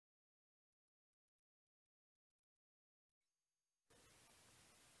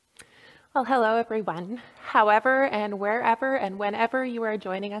Well, hello everyone. However and wherever and whenever you are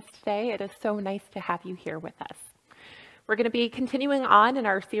joining us today, it is so nice to have you here with us. We're going to be continuing on in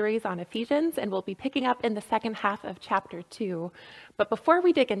our series on Ephesians, and we'll be picking up in the second half of chapter 2. But before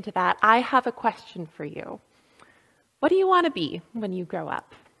we dig into that, I have a question for you. What do you want to be when you grow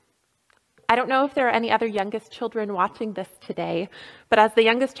up? I don't know if there are any other youngest children watching this today, but as the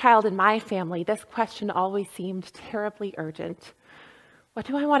youngest child in my family, this question always seemed terribly urgent. What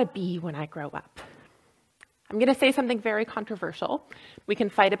do I want to be when I grow up? I'm going to say something very controversial. We can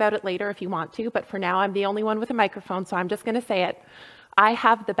fight about it later if you want to, but for now I'm the only one with a microphone, so I'm just going to say it. I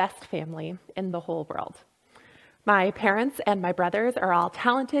have the best family in the whole world. My parents and my brothers are all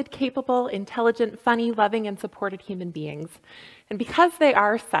talented, capable, intelligent, funny, loving, and supported human beings. And because they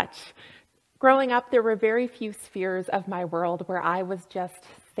are such, growing up there were very few spheres of my world where I was just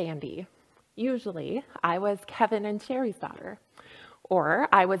Sandy. Usually I was Kevin and Sherry's daughter. Or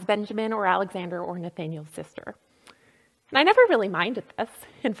I was Benjamin or Alexander or Nathaniel's sister. And I never really minded this.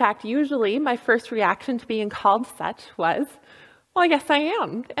 In fact, usually my first reaction to being called such was, well, yes, I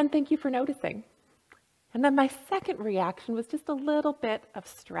am, and thank you for noticing. And then my second reaction was just a little bit of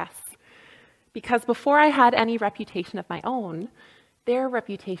stress, because before I had any reputation of my own, their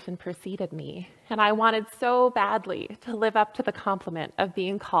reputation preceded me, and I wanted so badly to live up to the compliment of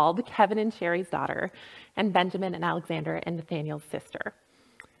being called Kevin and Sherry's daughter and Benjamin and Alexander and Nathaniel's sister.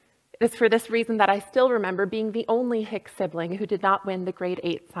 It is for this reason that I still remember being the only Hicks sibling who did not win the grade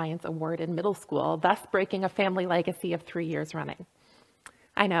 8 science award in middle school, thus breaking a family legacy of 3 years running.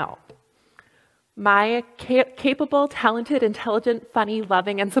 I know. My capable, talented, intelligent, funny,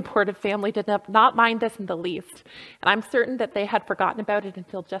 loving, and supportive family did not mind this in the least, and I'm certain that they had forgotten about it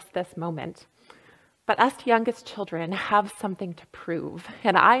until just this moment. But us youngest children have something to prove,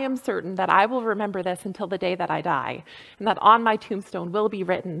 and I am certain that I will remember this until the day that I die, and that on my tombstone will be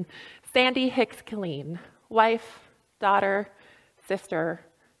written, Sandy Hicks Killeen, wife, daughter, sister,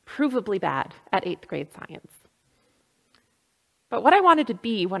 provably bad at 8th grade science. But what I wanted to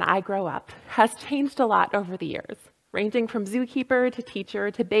be when I grow up has changed a lot over the years, ranging from zookeeper to teacher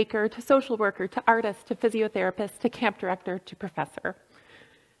to baker to social worker to artist to physiotherapist to camp director to professor.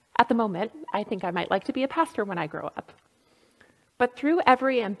 At the moment, I think I might like to be a pastor when I grow up. But through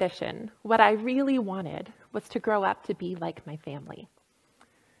every ambition, what I really wanted was to grow up to be like my family.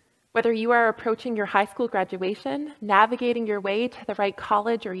 Whether you are approaching your high school graduation, navigating your way to the right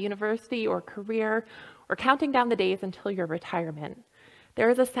college or university or career, or counting down the days until your retirement, there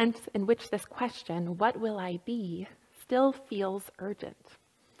is a sense in which this question, what will I be, still feels urgent.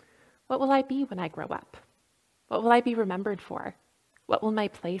 What will I be when I grow up? What will I be remembered for? What will my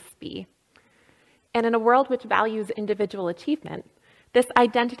place be? And in a world which values individual achievement, this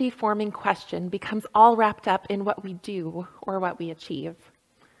identity-forming question becomes all wrapped up in what we do or what we achieve.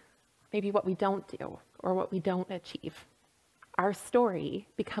 Maybe what we don't do or what we don't achieve. Our story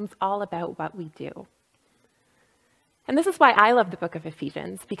becomes all about what we do. And this is why I love the book of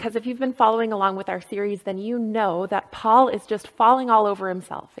Ephesians, because if you've been following along with our series, then you know that Paul is just falling all over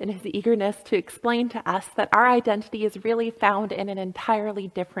himself in his eagerness to explain to us that our identity is really found in an entirely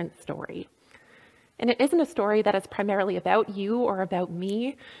different story. And it isn't a story that is primarily about you or about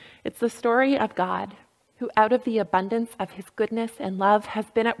me. It's the story of God, who out of the abundance of his goodness and love has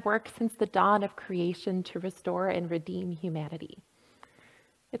been at work since the dawn of creation to restore and redeem humanity.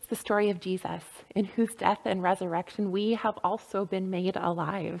 It's the story of Jesus, in whose death and resurrection we have also been made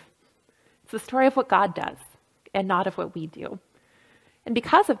alive. It's the story of what God does, and not of what we do. And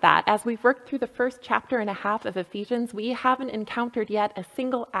because of that, as we've worked through the first chapter and a half of Ephesians, we haven't encountered yet a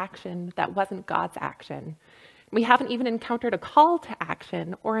single action that wasn't God's action. We haven't even encountered a call to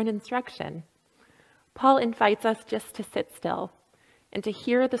action or an instruction. Paul invites us just to sit still and to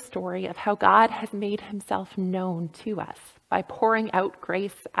hear the story of how God has made himself known to us by pouring out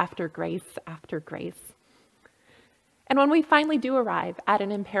grace after grace after grace. And when we finally do arrive at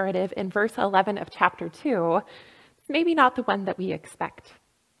an imperative in verse 11 of chapter 2, it's maybe not the one that we expect.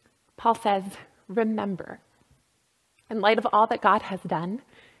 Paul says, remember. In light of all that God has done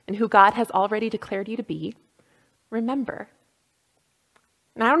and who God has already declared you to be, remember.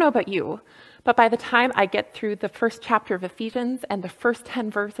 And I don't know about you, but by the time I get through the first chapter of Ephesians and the first 10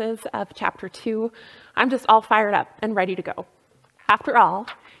 verses of chapter 2, I'm just all fired up and ready to go. After all,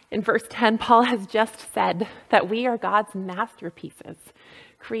 in verse 10, Paul has just said that we are God's masterpieces,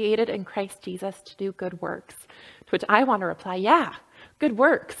 created in Christ Jesus to do good works, to which I want to reply, yeah, good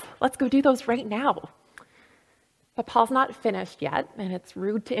works. Let's go do those right now. But Paul's not finished yet, and it's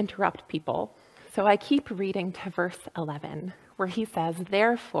rude to interrupt people. So I keep reading to verse 11, where he says,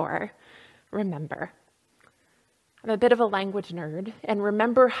 therefore, remember. I'm a bit of a language nerd, and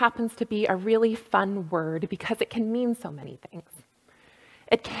remember happens to be a really fun word because it can mean so many things.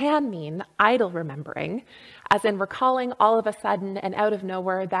 It can mean idle remembering, as in recalling all of a sudden and out of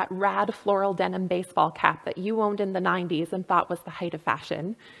nowhere that rad floral denim baseball cap that you owned in the 90s and thought was the height of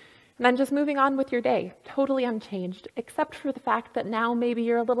fashion, and then just moving on with your day, totally unchanged, except for the fact that now maybe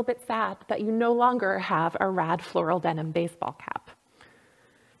you're a little bit sad that you no longer have a rad floral denim baseball cap.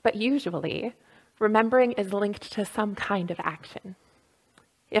 But usually, remembering is linked to some kind of action.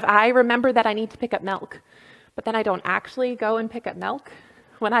 If I remember that I need to pick up milk, but then I don't actually go and pick up milk,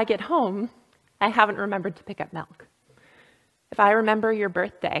 when I get home, I haven't remembered to pick up milk. If I remember your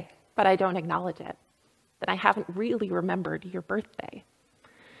birthday, but I don't acknowledge it, then I haven't really remembered your birthday.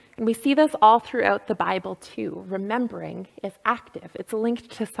 And we see this all throughout the Bible too. Remembering is active. It's linked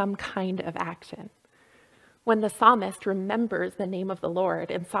to some kind of action. When the psalmist remembers the name of the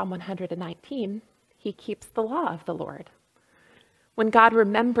Lord in Psalm 119, he keeps the law of the Lord. When God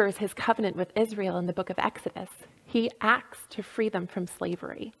remembers his covenant with Israel in the book of Exodus, he acts to free them from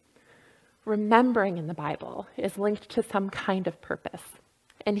slavery. Remembering in the Bible is linked to some kind of purpose.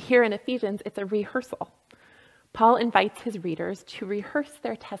 And here in Ephesians, it's a rehearsal. Paul invites his readers to rehearse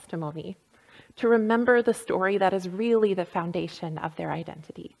their testimony, to remember the story that is really the foundation of their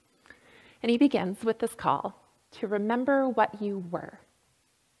identity. And he begins with this call to remember what you were.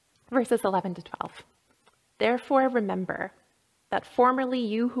 Verses 11 to 12. Therefore remember that formerly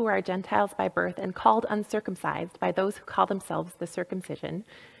you who are Gentiles by birth and called uncircumcised by those who call themselves the circumcision,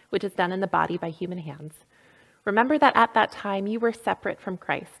 which is done in the body by human hands, remember that at that time you were separate from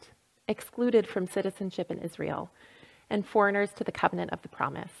Christ, excluded from citizenship in Israel, and foreigners to the covenant of the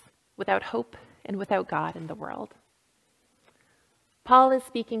promise, without hope and without God in the world. Paul is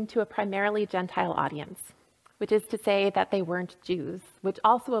speaking to a primarily Gentile audience, which is to say that they weren't Jews, which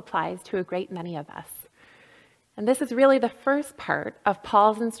also applies to a great many of us. And this is really the first part of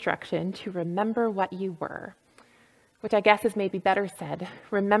Paul's instruction to remember what you were, which I guess is maybe better said,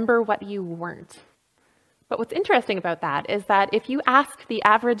 remember what you weren't. But what's interesting about that is that if you ask the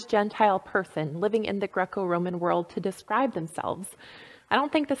average Gentile person living in the Greco-Roman world to describe themselves, I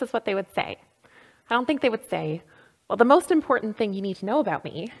don't think this is what they would say. I don't think they would say, well, the most important thing you need to know about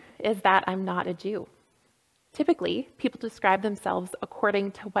me is that I'm not a Jew. Typically, people describe themselves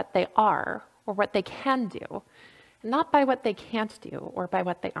according to what they are or what they can do, not by what they can't do or by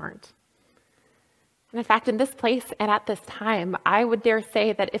what they aren't. And in fact, in this place and at this time, I would dare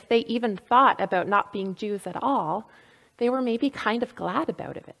say that if they even thought about not being Jews at all, they were maybe kind of glad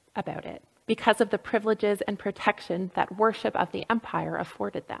about it because of the privileges and protection that worship of the empire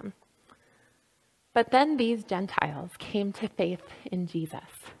afforded them. But then these Gentiles came to faith in Jesus.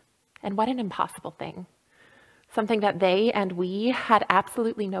 And what an impossible thing. Something that they and we had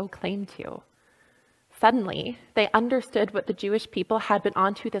absolutely no claim to. Suddenly, they understood what the Jewish people had been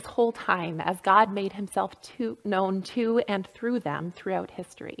onto this whole time as God made himself known to and through them throughout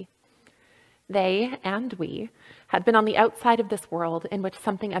history. They and we had been on the outside of this world in which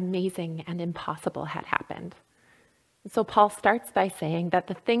something amazing and impossible had happened. And so Paul starts by saying that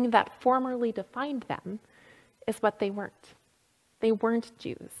the thing that formerly defined them is what they weren't. They weren't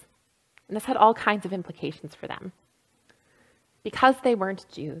Jews. And this had all kinds of implications for them. Because they weren't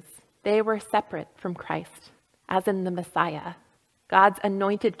Jews, they were separate from Christ, as in the Messiah, God's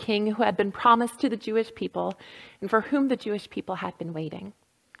anointed king who had been promised to the Jewish people and for whom the Jewish people had been waiting.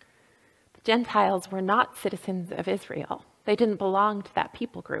 The Gentiles were not citizens of Israel. They didn't belong to that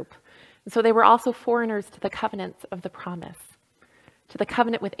people group. And so they were also foreigners to the covenants of the promise, to the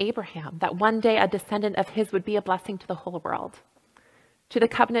covenant with Abraham, that one day a descendant of his would be a blessing to the whole world, to the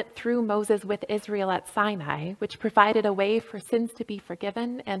covenant through Moses with Israel at Sinai, which provided a way for sins to be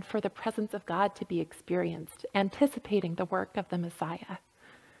forgiven and for the presence of God to be experienced, anticipating the work of the Messiah.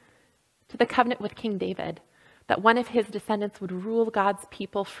 To the covenant with King David, that one of his descendants would rule God's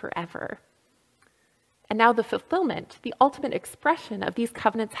people forever. And now the fulfillment, the ultimate expression of these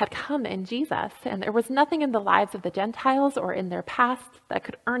covenants had come in Jesus, and there was nothing in the lives of the Gentiles or in their past that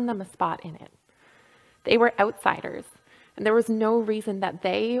could earn them a spot in it. They were outsiders. And there was no reason that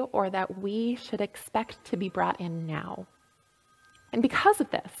they or that we should expect to be brought in now. And because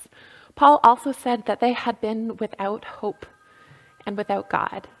of this, Paul also said that they had been without hope and without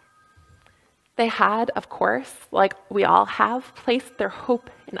God. They had, of course, like we all have, placed their hope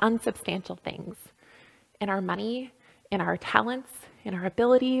in unsubstantial things, in our money, in our talents, in our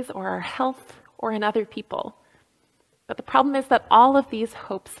abilities, or our health, or in other people. But the problem is that all of these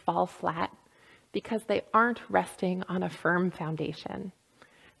hopes fall flat because they aren't resting on a firm foundation.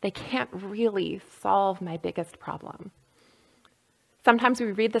 They can't really solve my biggest problem. Sometimes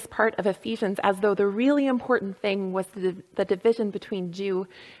we read this part of Ephesians as though the really important thing was the division between Jew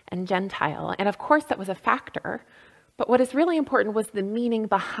and Gentile. And of course, that was a factor. But what is really important was the meaning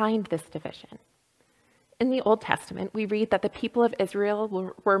behind this division. In the Old Testament, we read that the people of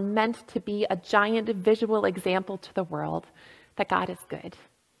Israel were meant to be a giant visual example to the world that God is good,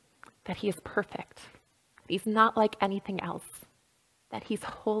 that he is perfect, that he's not like anything else, that he's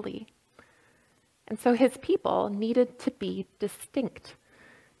holy. And so his people needed to be distinct,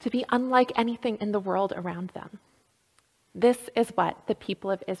 to be unlike anything in the world around them. This is what the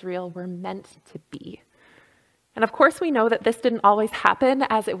people of Israel were meant to be. And of course, we know that this didn't always happen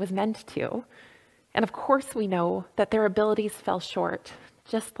as it was meant to. And of course, we know that their abilities fell short,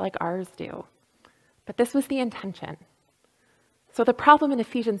 just like ours do. But this was the intention. So the problem in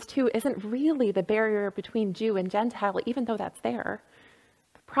Ephesians 2 isn't really the barrier between Jew and Gentile, even though that's there.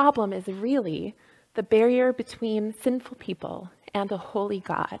 The problem is really the barrier between sinful people and a holy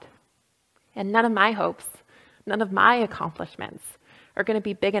God. And none of my hopes, none of my accomplishments are going to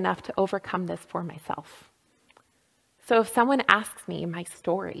be big enough to overcome this for myself. So if someone asks me my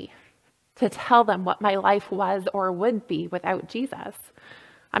story, to tell them what my life was or would be without Jesus,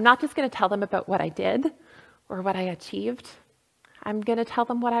 I'm not just going to tell them about what I did or what I achieved. I'm going to tell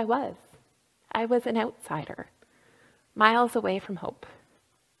them what I was. I was an outsider, miles away from hope,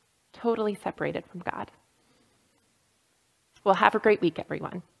 totally separated from God. Well, have a great week,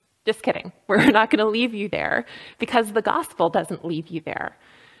 everyone. Just kidding. We're not going to leave you there because the gospel doesn't leave you there.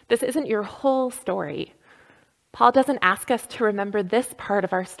 This isn't your whole story. Paul doesn't ask us to remember this part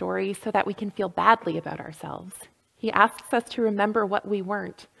of our story so that we can feel badly about ourselves. He asks us to remember what we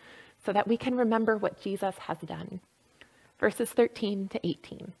weren't so that we can remember what Jesus has done. Verses 13 to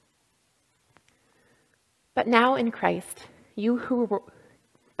 18. But now in Christ, you who were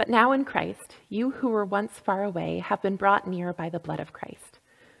once far away have been brought near by the blood of Christ.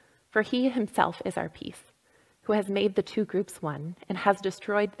 For he himself is our peace, who has made the two groups one and has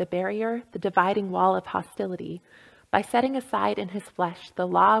destroyed the barrier, the dividing wall of hostility, by setting aside in his flesh the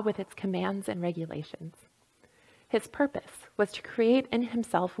law with its commands and regulations. His purpose was to create in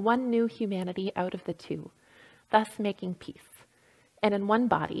himself one new humanity out of the two, thus making peace, and in one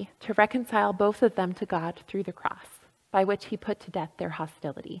body to reconcile both of them to God through the cross, by which he put to death their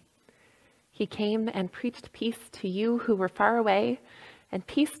hostility. He came and preached peace to you who were far away, and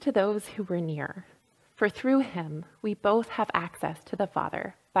peace to those who were near. For through him we both have access to the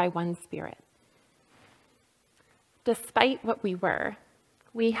Father by one Spirit. Despite what we were,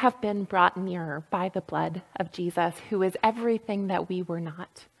 we have been brought nearer by the blood of Jesus, who is everything that we were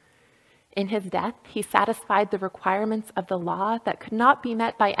not. In his death, he satisfied the requirements of the law that could not be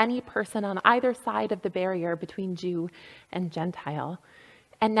met by any person on either side of the barrier between Jew and Gentile.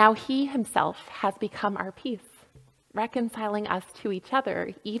 And now he himself has become our peace, reconciling us to each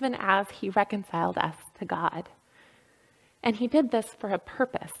other, even as he reconciled us to God. And he did this for a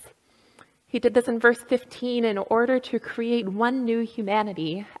purpose. He did this in verse 15 in order to create one new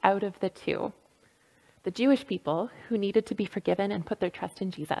humanity out of the two. The Jewish people who needed to be forgiven and put their trust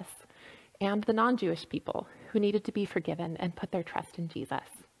in Jesus, and the non-Jewish people who needed to be forgiven and put their trust in Jesus.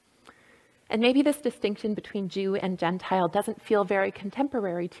 And maybe this distinction between Jew and Gentile doesn't feel very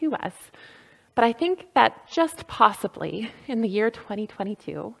contemporary to us, but I think that just possibly in the year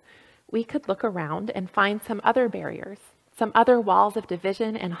 2022, we could look around and find some other barriers, some other walls of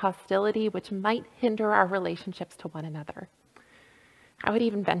division and hostility which might hinder our relationships to one another. I would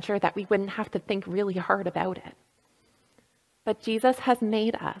even venture that we wouldn't have to think really hard about it. But Jesus has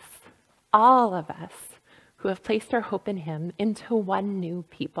made us, all of us who have placed our hope in him, into one new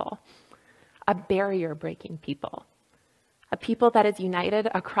people, a barrier-breaking people, a people that is united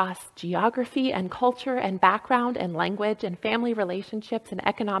across geography and culture and background and language and family relationships and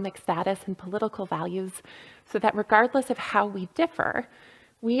economic status and political values, so that regardless of how we differ,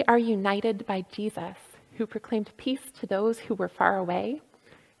 we are united by Jesus, who proclaimed peace to those who were far away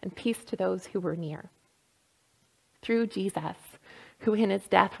and peace to those who were near. Through Jesus, who in his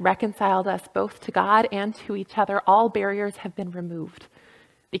death reconciled us both to God and to each other, all barriers have been removed,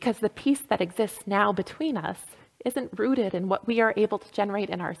 because the peace that exists now between us isn't rooted in what we are able to generate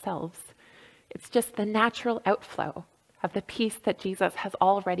in ourselves. It's just the natural outflow of the peace that Jesus has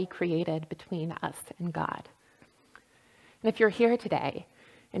already created between us and God. And if you're here today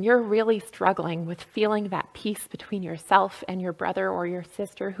and you're really struggling with feeling that peace between yourself and your brother or your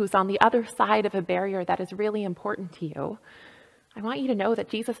sister who's on the other side of a barrier that is really important to you, I want you to know that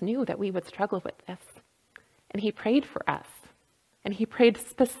Jesus knew that we would struggle with this. And he prayed for us. And he prayed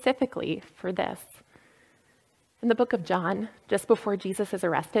specifically for this. In the book of John, just before Jesus is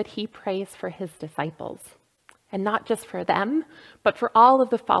arrested, he prays for his disciples. and not just for them, but for all of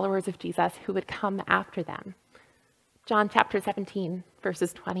the followers of Jesus who would come after them. John chapter 17,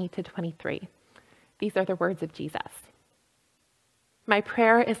 verses 20 to 23. These are the words of Jesus. My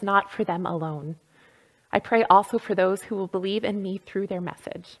prayer is not for them alone. I pray also for those who will believe in me through their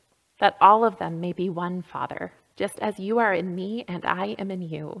message, that all of them may be one, Father, just as you are in me and I am in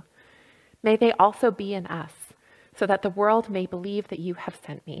you. May they also be in us, so that the world may believe that you have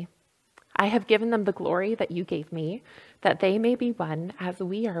sent me. I have given them the glory that you gave me, that they may be one as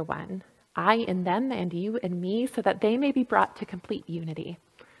we are one, I in them and you in me, so that they may be brought to complete unity.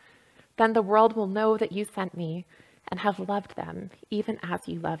 Then the world will know that you sent me and have loved them, even as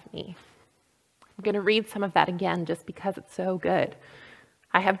you love me. I'm going to read some of that again just because it's so good.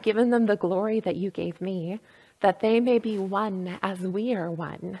 I have given them the glory that you gave me, that they may be one as we are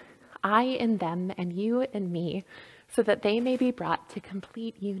one, I in them and you in me, so that they may be brought to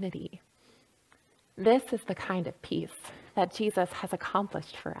complete unity. This is the kind of peace that Jesus has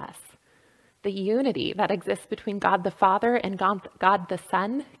accomplished for us. The unity that exists between God the Father and God the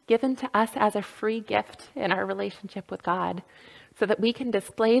Son, given to us as a free gift in our relationship with God, so that we can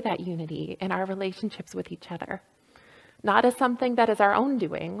display that unity in our relationships with each other, not as something that is our own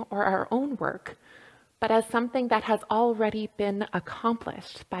doing or our own work, but as something that has already been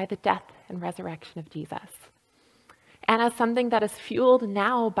accomplished by the death and resurrection of Jesus, and as something that is fueled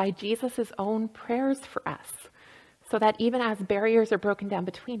now by Jesus' own prayers for us, so that even as barriers are broken down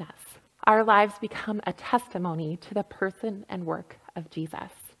between us, our lives become a testimony to the person and work of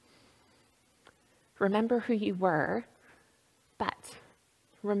Jesus. Remember who you were, but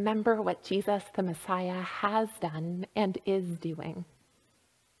remember what Jesus the Messiah has done and is doing.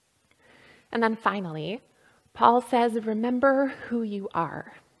 And then finally, Paul says, remember who you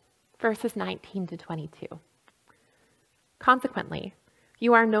are, verses 19 to 22. Consequently,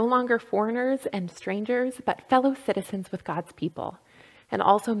 you are no longer foreigners and strangers, but fellow citizens with God's people, and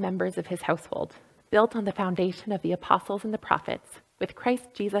also members of his household, built on the foundation of the apostles and the prophets, with Christ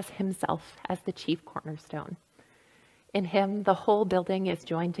Jesus himself as the chief cornerstone. In him, the whole building is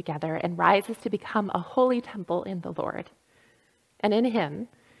joined together and rises to become a holy temple in the Lord. And in him,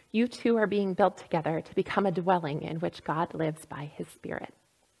 you two are being built together to become a dwelling in which God lives by his Spirit.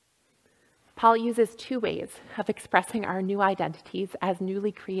 Paul uses two ways of expressing our new identities as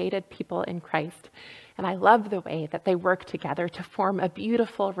newly created people in Christ, and I love the way that they work together to form a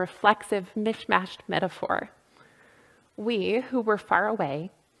beautiful, reflexive, mishmashed metaphor. We, who were far away,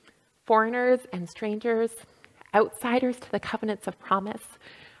 foreigners and strangers, outsiders to the covenants of promise,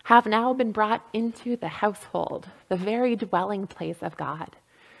 have now been brought into the household, the very dwelling place of God,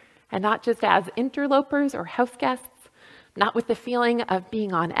 and not just as interlopers or house guests, not with the feeling of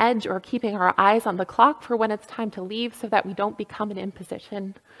being on edge or keeping our eyes on the clock for when it's time to leave so that we don't become an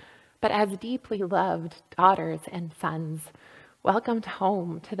imposition, but as deeply loved daughters and sons, welcomed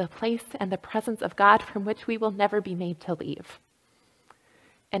home to the place and the presence of God from which we will never be made to leave.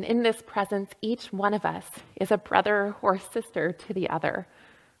 And in this presence, each one of us is a brother or sister to the other,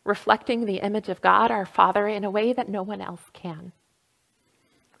 reflecting the image of God, our Father, in a way that no one else can.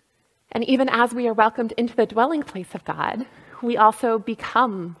 And even as we are welcomed into the dwelling place of God, we also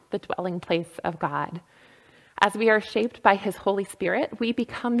become the dwelling place of God. As we are shaped by his Holy Spirit, we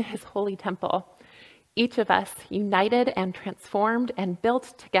become his holy temple, each of us united and transformed and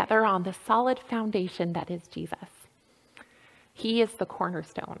built together on the solid foundation that is Jesus. He is the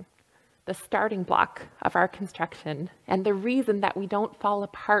cornerstone, the starting block of our construction, and the reason that we don't fall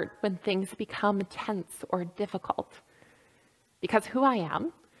apart when things become tense or difficult. Because who I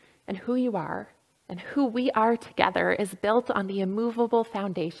am, and who you are, and who we are together is built on the immovable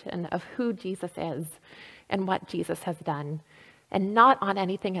foundation of who Jesus is and what Jesus has done, and not on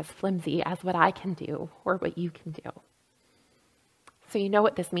anything as flimsy as what I can do or what you can do. So you know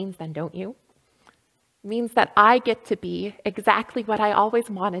what this means then, don't you? It means that I get to be exactly what I always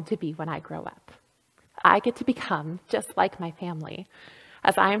wanted to be when I grow up. I get to become just like my family,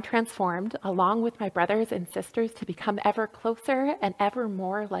 as I am transformed along with my brothers and sisters to become ever closer and ever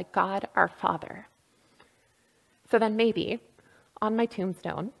more like God our Father. So then maybe on my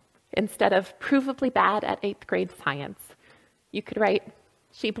tombstone, instead of provably bad at 8th grade science, you could write,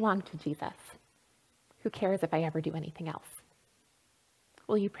 she belonged to Jesus. Who cares if I ever do anything else?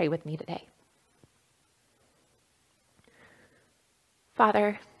 Will you pray with me today?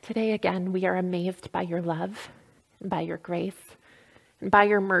 Father, today again, we are amazed by your love and by your grace and by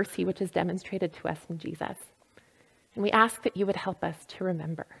your mercy, which is demonstrated to us in Jesus. And we ask that you would help us to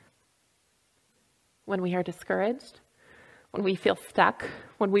remember. When we are discouraged, when we feel stuck,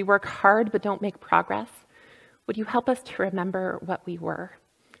 when we work hard but don't make progress, would you help us to remember what we were,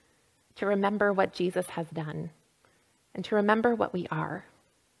 to remember what Jesus has done, and to remember what we are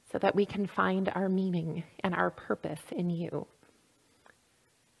so that we can find our meaning and our purpose in you.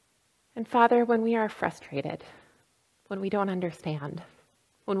 And Father, when we are frustrated, when we don't understand,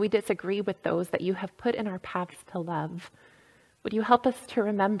 when we disagree with those that you have put in our paths to love, would you help us to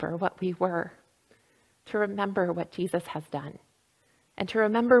remember what we were, to remember what Jesus has done, and to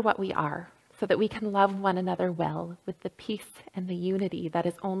remember what we are so that we can love one another well with the peace and the unity that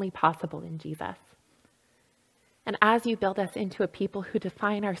is only possible in Jesus. And as you build us into a people who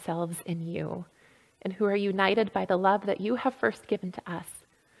define ourselves in you and who are united by the love that you have first given to us,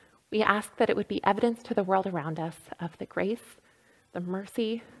 we ask that it would be evidence to the world around us of the grace, the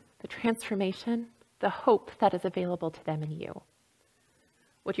mercy, the transformation, the hope that is available to them in you.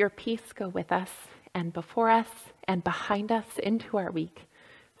 Would your peace go with us and before us and behind us into our week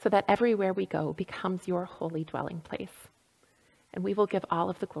so that everywhere we go becomes your holy dwelling place. And we will give all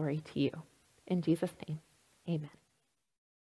of the glory to you. In Jesus' name, amen.